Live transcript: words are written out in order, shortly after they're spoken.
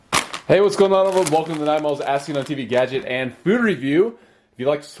Hey, what's going on, everyone? Welcome to the 9 Miles Asking on TV Gadget and Food Review. If you'd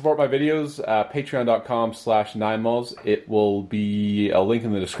like to support my videos, patreon.com/9miles. It will be a link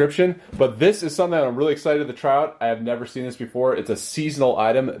in the description. But this is something that I'm really excited to try out. I have never seen this before. It's a seasonal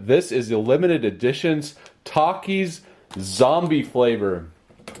item. This is the limited editions Takis zombie flavor.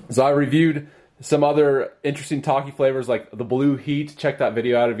 So I reviewed some other interesting Taki flavors like the Blue Heat. Check that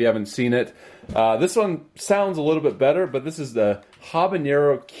video out if you haven't seen it. This one sounds a little bit better, but this is the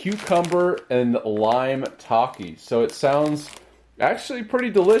habanero cucumber and lime Taki. So it sounds actually pretty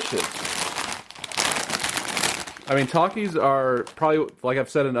delicious. I mean, Takis are probably, like I've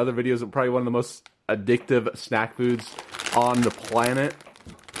said in other videos, probably one of the most addictive snack foods on the planet.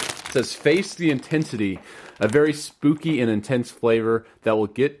 It says, face the intensity, a very spooky and intense flavor that will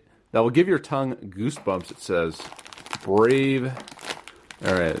give your tongue goosebumps, it says. Brave.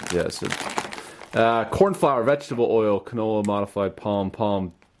 All right, yes. Corn flour, vegetable oil, canola, modified palm,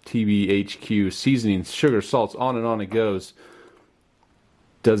 TBHQ, seasonings, sugar, salts, on and on it goes.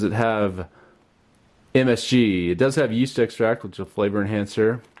 Does it have MSG? It does have yeast extract, which is a flavor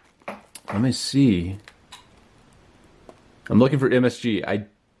enhancer. Let me see. I'm looking for MSG. I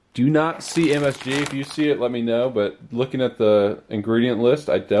do not see MSG. If you see it, let me know. But looking at the ingredient list,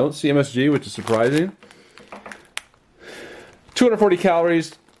 I don't see MSG, which is surprising. 240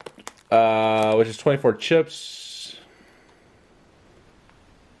 calories, which is 24 chips.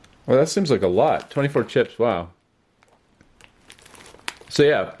 Well, that seems like a lot. 24 chips, wow. So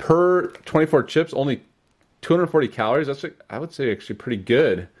yeah, per 24 chips, only 240 calories. That's, I would say, actually pretty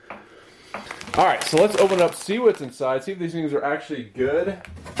good. All right, so let's open it up, see what's inside, see if these things are actually good.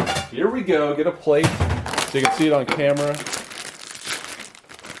 Here we go. Get a plate so you can see it on camera.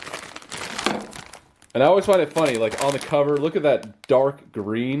 And I always find it funny, like on the cover, look at that dark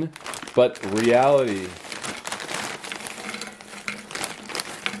green, but reality.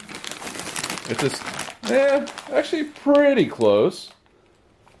 It's just, actually pretty close.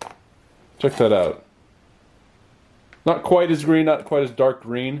 Check that out. Not quite as green, not quite as dark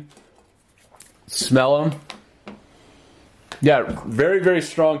green. Smell them. Yeah, very, very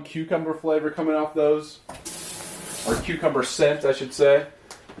strong cucumber flavor coming off those. Or cucumber scent, I should say.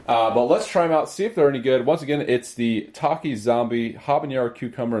 But let's try them out, see if they're any good. Once again, it's the Takis Zombie Habanero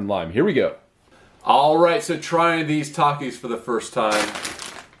Cucumber and Lime. Here we go. Alright, so trying these Takis for the first time.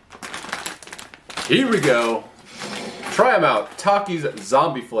 Here we go. Try them out. Takis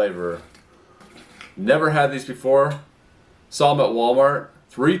Zombie flavor. Never had these before. Saw them at Walmart.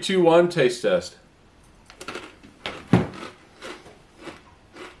 3, 2, 1, taste test.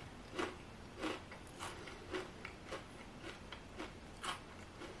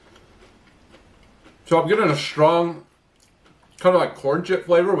 So I'm getting a strong, kind of like corn chip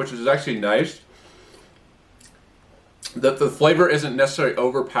flavor, which is actually nice. The flavor isn't necessarily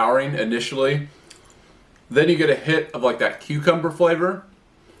overpowering initially. Then you get a hit of like that cucumber flavor.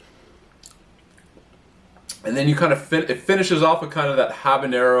 And then you kind of, it finishes off with kind of that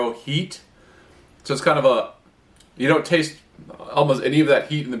habanero heat. So it's kind of a, you don't taste almost any of that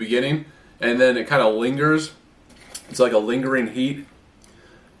heat in the beginning. And then it kind of lingers. It's like a lingering heat.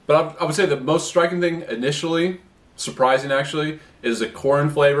 But I would say the most striking thing initially, surprising actually, is the corn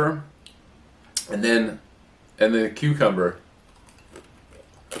flavor, and then the cucumber.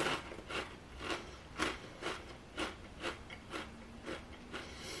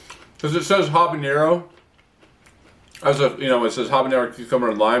 Because it says habanero, it says habanero, cucumber,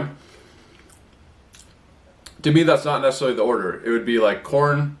 and lime. To me, that's not necessarily the order. It would be like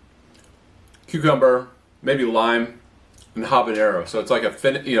corn, cucumber, maybe lime, and habanero. So it's like it's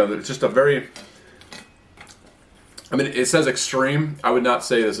just a very, I mean, it says extreme. I would not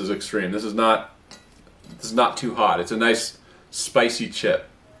say this is extreme. This is not too hot. It's a nice spicy chip.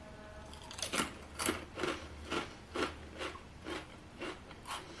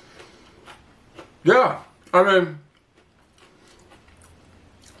 Yeah, I mean,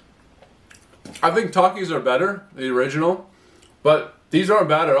 I think Takis are better, the original, but these aren't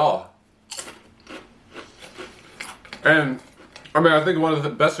bad at all. And, I mean, I think one of the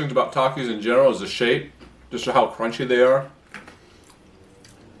best things about Takis in general is the shape, just how crunchy they are.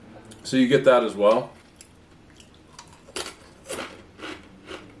 So you get that as well.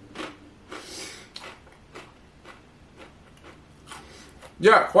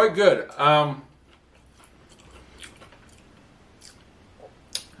 Yeah, quite good. I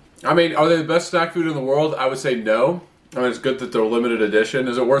mean, are they the best snack food in the world? I would say no. I mean, it's good that they're limited edition.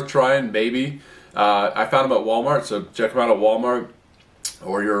 Is it worth trying? Maybe. I found them at Walmart, so check them out at Walmart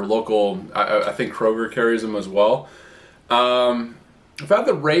or your local, I think Kroger carries them as well. If I had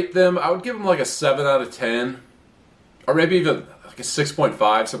to rate them, I would give them like a 7 out of 10. Or maybe even like a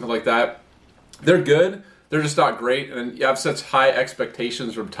 6.5, something like that. They're good. They're just not great, and you have such high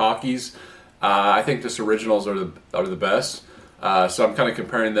expectations from Takis. I think just originals are the best. So I'm kind of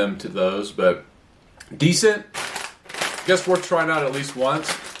comparing them to those, but decent. I guess worth trying out at least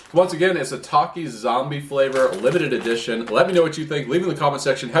once. Once again, it's a Takis zombie flavor, limited edition. Let me know what you think. Leave in the comment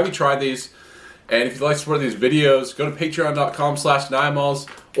section. Have you tried these? And if you'd like to support these videos, go to patreon.com/Niamals.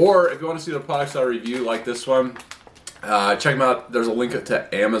 Or if you want to see the products I review, like this one, check them out. There's a link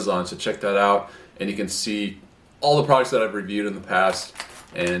to Amazon, so check that out. And you can see all the products that I've reviewed in the past.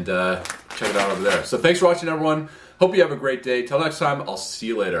 And check it out over there. So thanks for watching, everyone. Hope you have a great day. Till next time, I'll see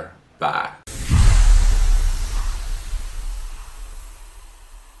you later. Bye.